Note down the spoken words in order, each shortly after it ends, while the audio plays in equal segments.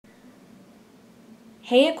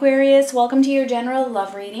Hey Aquarius, welcome to your general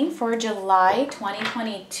love reading for July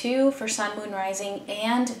 2022 for Sun, Moon, Rising,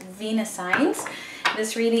 and Venus signs.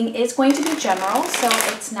 This reading is going to be general, so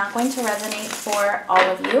it's not going to resonate for all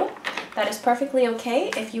of you. That is perfectly okay.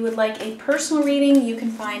 If you would like a personal reading, you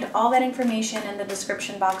can find all that information in the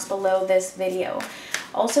description box below this video.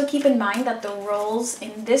 Also keep in mind that the roles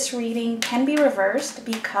in this reading can be reversed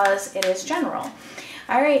because it is general.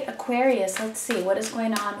 All right, Aquarius, let's see what is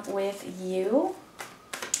going on with you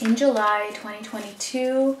in July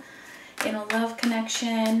 2022 in a love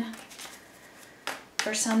connection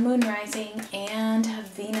for Sun, Moon, Rising, and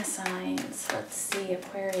Venus signs. Let's see,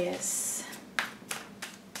 Aquarius.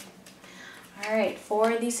 All right,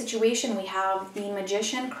 for the situation, we have the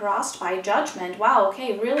Magician crossed by Judgment. Wow,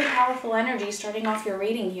 okay, really powerful energy starting off your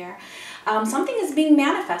reading here. Something is being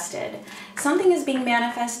manifested. Something is being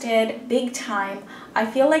manifested big time. I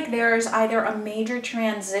feel like there's either a major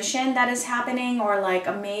transition that is happening or like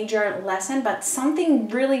a major lesson, but something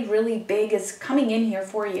really, really big is coming in here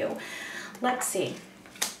for you. Let's see.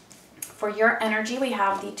 For your energy, we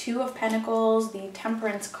have the Two of Pentacles, the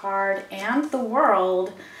Temperance card, and the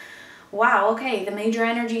World. Wow, okay, the major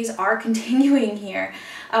energies are continuing here.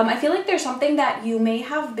 I feel like there's something that you may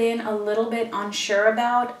have been a little bit unsure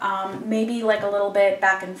about, maybe like a little bit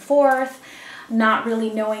back and forth, not really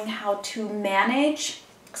knowing how to manage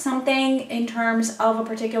something in terms of a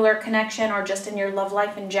particular connection or just in your love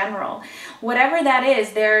life in general. Whatever that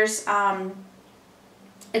is, there's,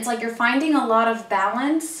 it's like you're finding a lot of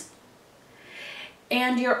balance.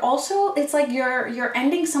 And you're also, it's like you're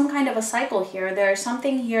ending some kind of a cycle here. There's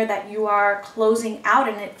something here that you are closing out,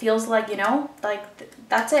 and it feels like, you know, like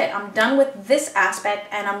that's it. I'm done with this aspect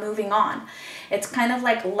and I'm moving on. It's kind of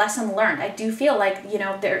like lesson learned. I do feel like, you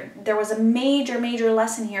know, there was a major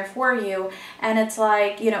lesson here for you, and it's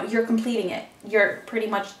like, you know, you're completing it. You're pretty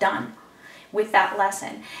much done with that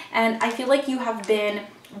lesson. And I feel like you have been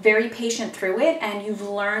very patient through it, and you've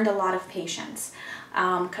learned a lot of patience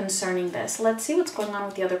concerning this. Let's see what's going on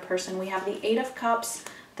with the other person. We have the Eight of Cups,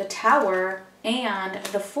 the Tower, and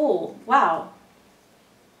the Fool. Wow.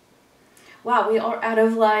 Wow, we are out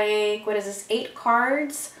of like, what is this, 8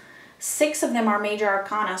 cards? 6 of them are major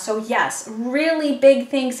arcana. So yes, really big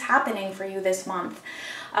things happening for you this month.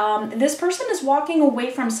 This person is walking away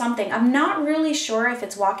from something. I'm not really sure if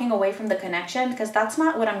it's walking away from the connection, because that's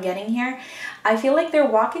not what I'm getting here. I feel like they're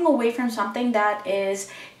walking away from something that is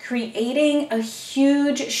creating a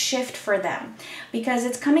huge shift for them, because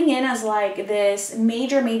it's coming in as like this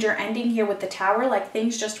major ending here with the Tower, like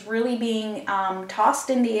things just really being tossed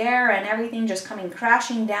in the air and everything just coming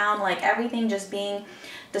crashing down, like everything just being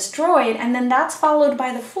destroyed. And then that's followed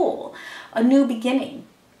by the Fool, a new beginning,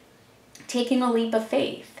 taking a leap of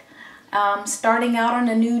faith, starting out on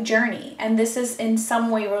a new journey. And this is in some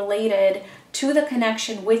way related to the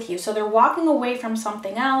connection with you. So they're walking away from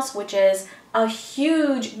something else, which is a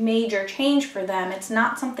huge major change for them. It's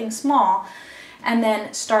not something small. And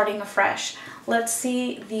then starting afresh. Let's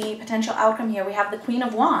see the potential outcome here. We have the Queen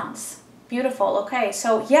of Wands. Beautiful. Okay,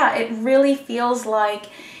 so yeah, it really feels like,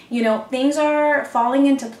 you know, things are falling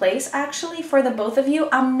into place actually for the both of you.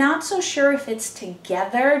 I'm not so sure if it's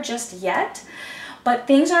together just yet, but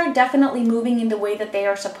things are definitely moving in the way that they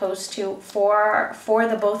are supposed to for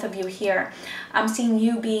the both of you here. I'm seeing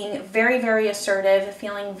you being very assertive,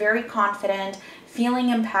 feeling very confident, feeling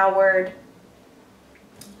empowered.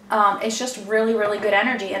 It's just really good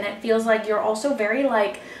energy, and it feels like you're also very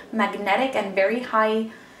like magnetic and very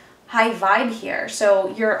high vibe here.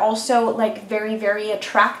 So you're also like very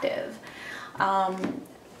attractive,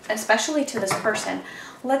 especially to this person.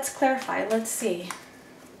 Let's clarify. Let's see.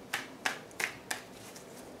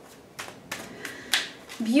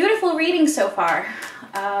 Beautiful reading so far.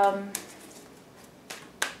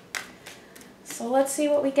 So let's see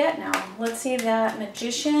what we get now. Let's see that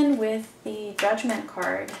Magician with the Judgment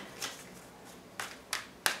card.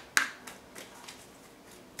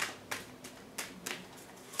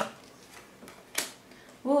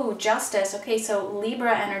 Ooh, Justice. Okay, so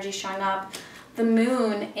Libra energy showing up. The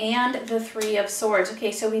Moon and the Three of Swords.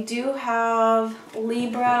 Okay, so we do have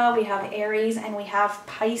Libra, we have Aries, and we have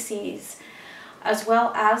Pisces, as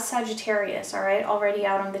well as Sagittarius, all right, already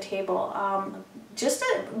out on the table.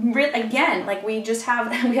 Again, like we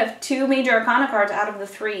have 2 major arcana cards out of the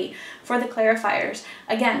 3 for the clarifiers.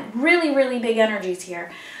 Again, really big energies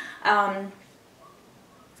here.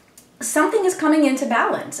 Something is coming into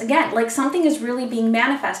balance. Again, like something is really being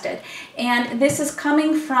manifested. And this is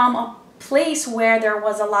coming from a place where there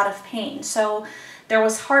was a lot of pain. So There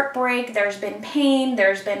was heartbreak, there's been pain,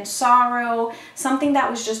 there's been sorrow, something that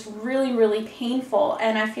was just really, really painful.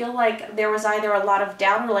 And I feel like there was either a lot of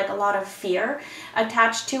doubt or like a lot of fear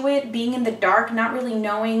attached to it, being in the dark, not really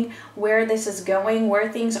knowing where this is going, where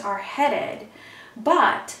things are headed.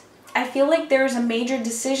 But I feel like there's a major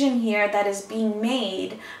decision here that is being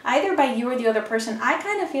made either by you or the other person. I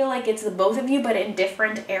kind of feel like it's the both of you, but in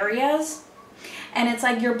different areas. And it's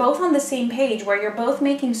like you're both on the same page where you're both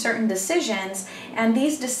making certain decisions, and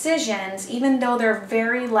these decisions, even though they're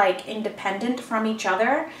very like independent from each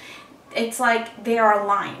other, it's like they are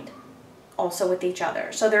aligned also with each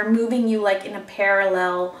other. So they're moving you like in a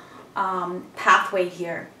parallel pathway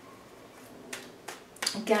here.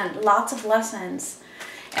 Again, lots of lessons,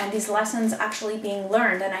 and these lessons actually being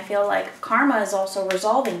learned, and I feel like karma is also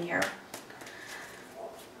resolving here.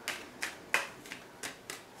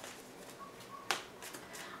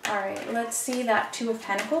 All right, let's see that Two of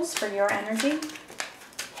Pentacles for your energy.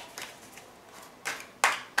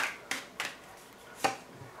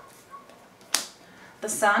 The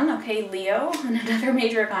Sun, okay, Leo, and another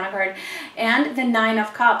major arcana card, and the Nine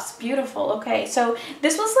of Cups, beautiful. Okay, so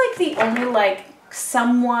this was like the only like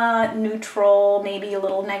somewhat neutral, maybe a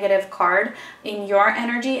little negative card in your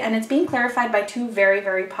energy, and it's being clarified by two very,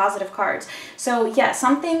 very positive cards. So yeah,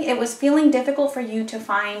 it was feeling difficult for you to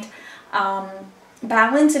find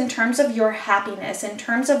balance in terms of your happiness, in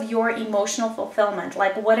terms of your emotional fulfillment,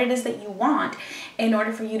 like what it is that you want in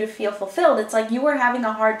order for you to feel fulfilled. It's like you were having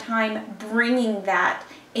a hard time bringing that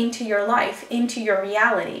into your life, into your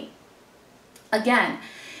reality. Again,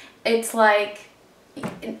 it's like,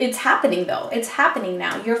 it's happening though. It's happening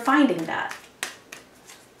now. You're finding that.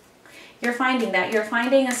 You're finding that. You're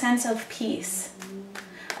finding a sense of peace,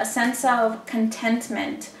 a sense of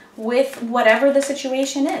contentment with whatever the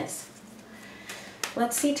situation is.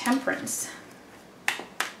 Let's see Temperance.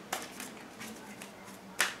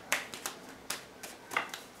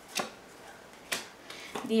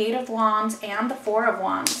 The Eight of Wands and the Four of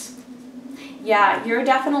Wands. Yeah, you're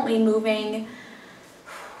definitely moving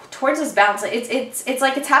towards this balance. It's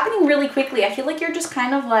like it's happening really quickly. I feel like you're just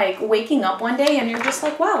kind of like waking up one day and you're just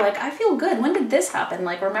like, wow, like I feel good. When did this happen?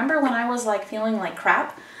 Like, remember when I was like feeling like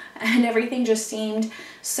crap? And everything just seemed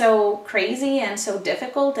so crazy and so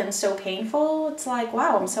difficult and so painful. It's like,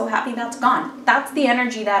 wow, I'm so happy that's gone. That's the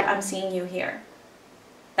energy that I'm seeing you here,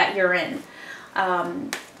 that you're in,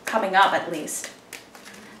 coming up at least.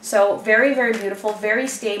 So very, very beautiful, very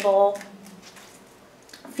stable,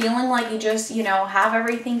 feeling like you just, you know, have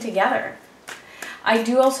everything together. I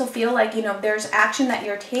do also feel like, you know, there's action that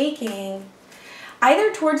you're taking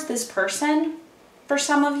either towards this person. For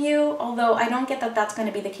some of you, although I don't get that that's going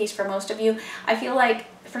to be the case for most of you, I feel like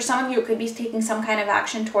for some of you it could be taking some kind of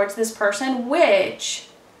action towards this person, which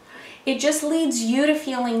it just leads you to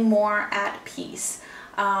feeling more at peace.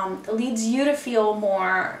 Leads you to feel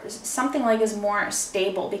more, something like is more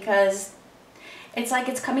stable, because it's like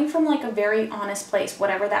it's coming from like a very honest place,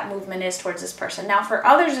 whatever that movement is towards this person. Now for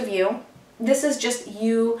others of you, this is just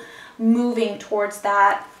you moving towards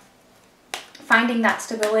that, finding that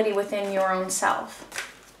stability within your own self.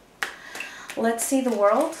 Let's see the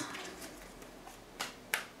World.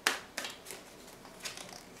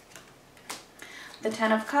 The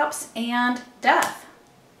Ten of Cups and Death.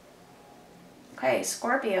 Okay,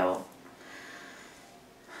 Scorpio.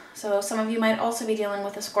 So some of you might also be dealing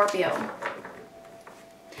with a Scorpio.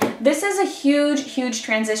 This is a huge, huge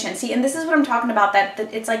transition. See, and this is what I'm talking about, that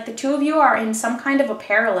it's like the two of you are in some kind of a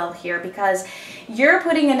parallel here, because you're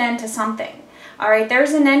putting an end to something. All right,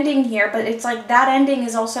 there's an ending here, but it's like that ending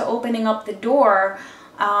is also opening up the door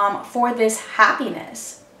for this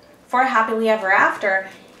happiness, for a happily ever after,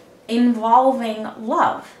 involving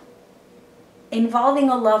love, involving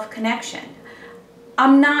a love connection.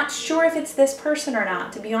 I'm not sure if it's this person or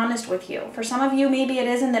not, to be honest with you. For some of you, maybe it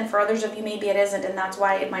isn't, and for others of you, maybe it isn't, and that's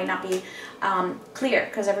why it might not be clear,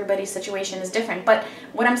 because everybody's situation is different. But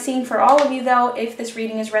what I'm seeing for all of you, though, if this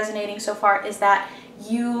reading is resonating so far, is that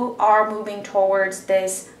you are moving towards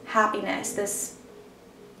this happiness, this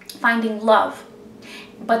finding love.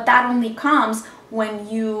 But that only comes when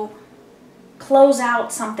you close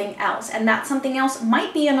out something else. And that something else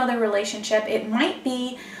might be another relationship. It might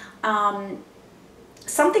be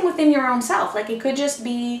something within your own self. Like it could just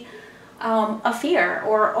be a fear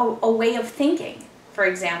or a way of thinking, for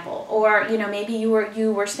example. Or, you know, maybe you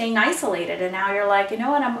were staying isolated and now you're like, you know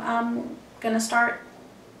what, I'm going to start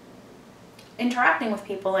interacting with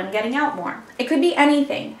people and getting out more. It could be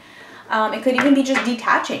anything. It could even be just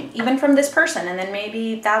detaching, even from this person, and then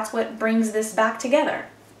maybe that's what brings this back together.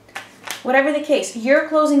 Whatever the case, you're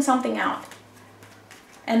closing something out.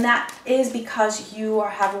 And that is because you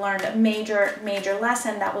have learned a major, major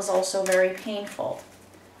lesson that was also very painful.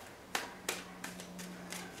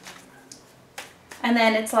 And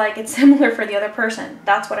then it's like, it's similar for the other person.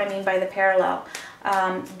 That's what I mean by the parallel.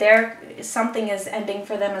 Something is ending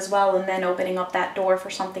for them as well, and then opening up that door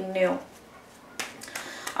for something new.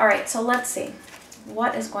 All right, so let's see.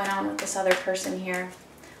 What is going on with this other person here?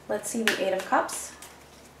 Let's see the Eight of Cups.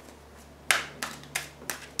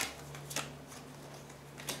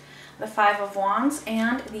 The Five of Wands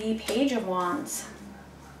and the Page of Wands.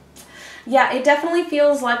 Yeah, it definitely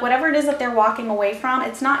feels like whatever it is that they're walking away from,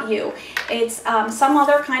 it's not you. It's some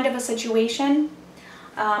other kind of a situation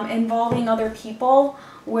involving other people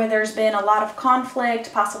where there's been a lot of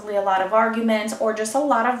conflict, possibly a lot of arguments, or just a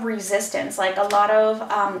lot of resistance, like a lot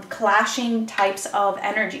of clashing types of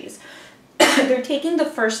energies. They're taking the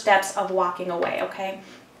first steps of walking away, okay?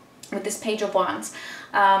 With this Page of Wands.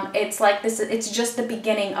 It's like this, it's just the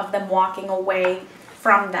beginning of them walking away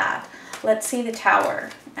from that. Let's see the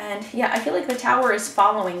Tower. And yeah, I feel like the Tower is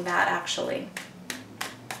following that actually.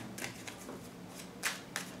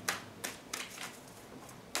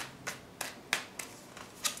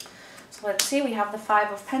 So let's see, we have the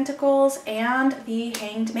Five of Pentacles and the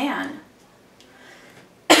Hanged Man.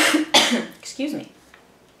 Excuse me.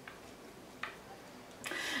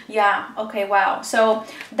 Yeah, okay, wow. So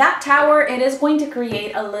that Tower, it is going to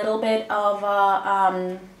create a little bit of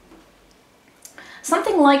a,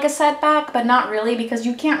 something like a setback, but not really, because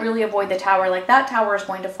you can't really avoid the Tower. Like, that Tower is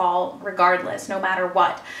going to fall regardless, no matter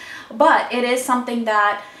what. But it is something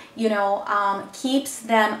that, you know, keeps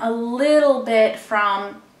them a little bit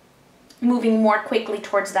from moving more quickly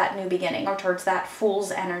towards that new beginning, or towards that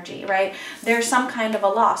Fool's energy, right? There's some kind of a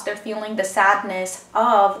loss. They're feeling the sadness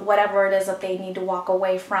of whatever it is that they need to walk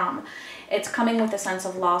away from. It's coming with a sense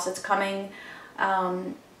of loss. It's coming,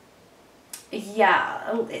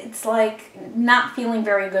 yeah, it's like not feeling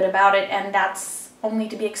very good about it, and that's only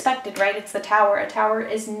to be expected, right? It's the Tower. A Tower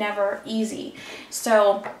is never easy.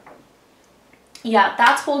 So yeah,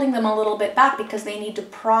 that's holding them a little bit back because they need to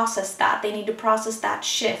process that. They need to process that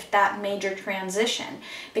shift, that major transition.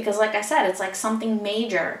 Because like I said, it's like something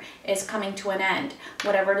major is coming to an end,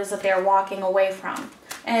 whatever it is that they're walking away from.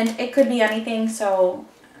 And it could be anything. So,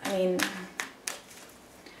 I mean,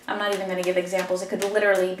 I'm not even going to give examples. It could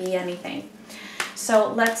literally be anything.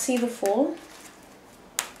 So let's see the Fool.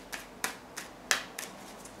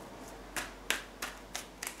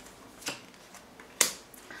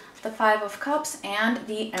 The Five of Cups and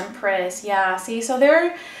the Empress. Yeah, see, so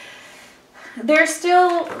they're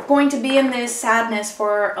still going to be in this sadness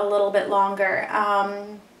for a little bit longer.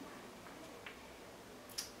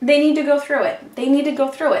 They need to go through it. They need to go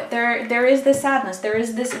through it. There is this sadness. There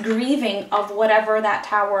is this grieving of whatever that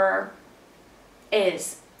Tower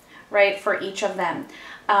is, right, for each of them.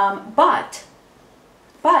 But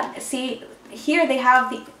see, here they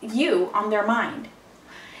have you on their mind.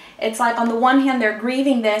 It's like on the one hand, they're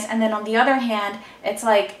grieving this, and then on the other hand, it's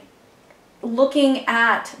like looking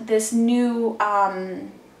at this new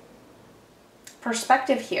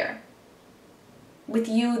perspective here with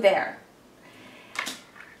you there.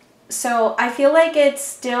 So I feel like it's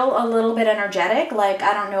still a little bit energetic. Like,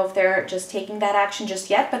 I don't know if they're just taking that action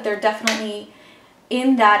just yet, but they're definitely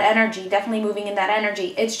in that energy, definitely moving in that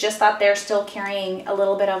energy. It's just that they're still carrying a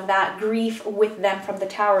little bit of that grief with them from the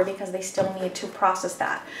Tower because they still need to process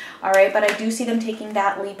that. All right, but I do see them taking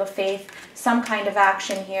that leap of faith, some kind of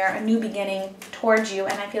action here, a new beginning towards you.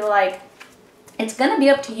 And I feel like it's going to be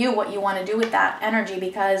up to you what you want to do with that energy,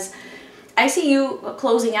 because I see you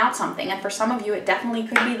closing out something. And for some of you, it definitely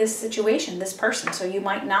could be this situation, this person. So you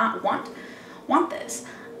might not want this.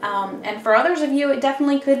 And for others of you, it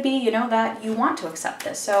definitely could be, you know, that you want to accept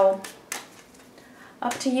this. So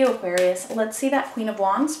up to you, Aquarius. Let's see that Queen of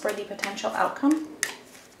Wands for the potential outcome.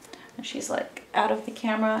 And she's like out of the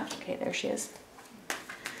camera. Okay, there she is.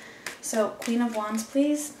 So Queen of Wands,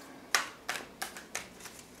 please.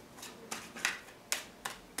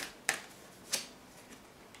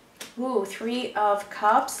 Ooh, Three of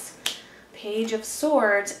Cups. Page of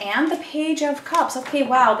Swords and the Page of Cups. Okay,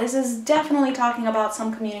 wow, this is definitely talking about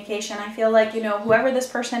some communication. I feel like, you know, whoever this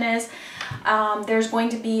person is, there's going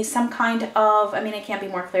to be some kind of, I mean, it can't be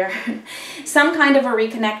more clear, some kind of a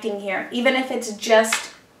reconnecting here, even if it's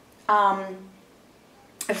just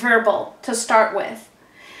verbal to start with.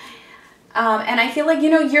 And I feel like, you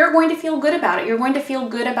know, you're going to feel good about it. You're going to feel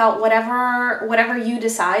good about whatever you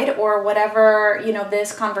decide, or whatever, you know,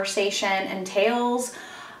 this conversation entails.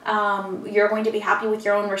 You're going to be happy with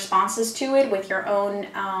your own responses to it, with your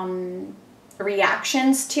own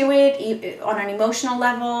reactions to it on an emotional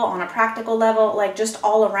level, on a practical level, like just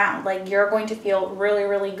all around. Like you're going to feel really,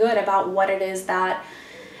 really good about what it is that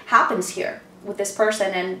happens here with this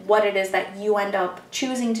person and what it is that you end up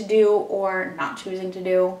choosing to do or not choosing to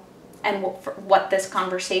do, and what this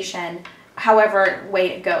conversation, however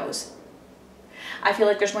way it goes. I feel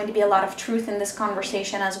like there's going to be a lot of truth in this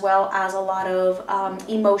conversation, as well as a lot of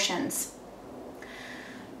emotions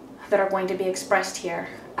that are going to be expressed here.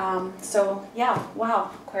 So yeah,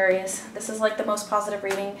 wow, Aquarius, this is like the most positive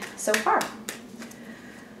reading so far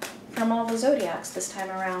from all the zodiacs this time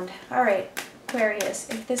around. All right, Aquarius,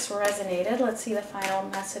 if this resonated, let's see the final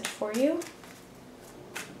message for you.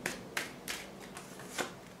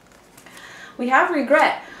 We have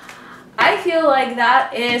regret. I feel like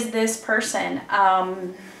that is this person,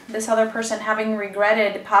 this other person having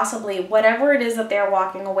regretted possibly whatever it is that they're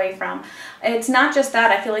walking away from. It's not just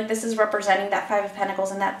that. I feel like this is representing that Five of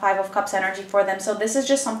Pentacles and that Five of Cups energy for them. So this is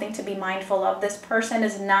just something to be mindful of. This person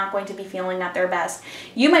is not going to be feeling at their best.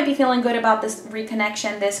 You might be feeling good about this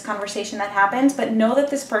reconnection, this conversation that happens, but know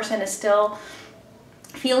that this person is still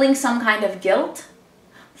feeling some kind of guilt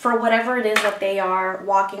for whatever it is that they are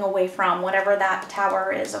walking away from, whatever that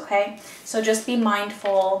tower is, okay? So just be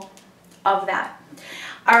mindful of that.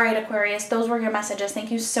 All right, Aquarius, those were your messages. Thank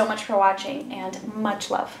you so much for watching, and much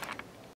love.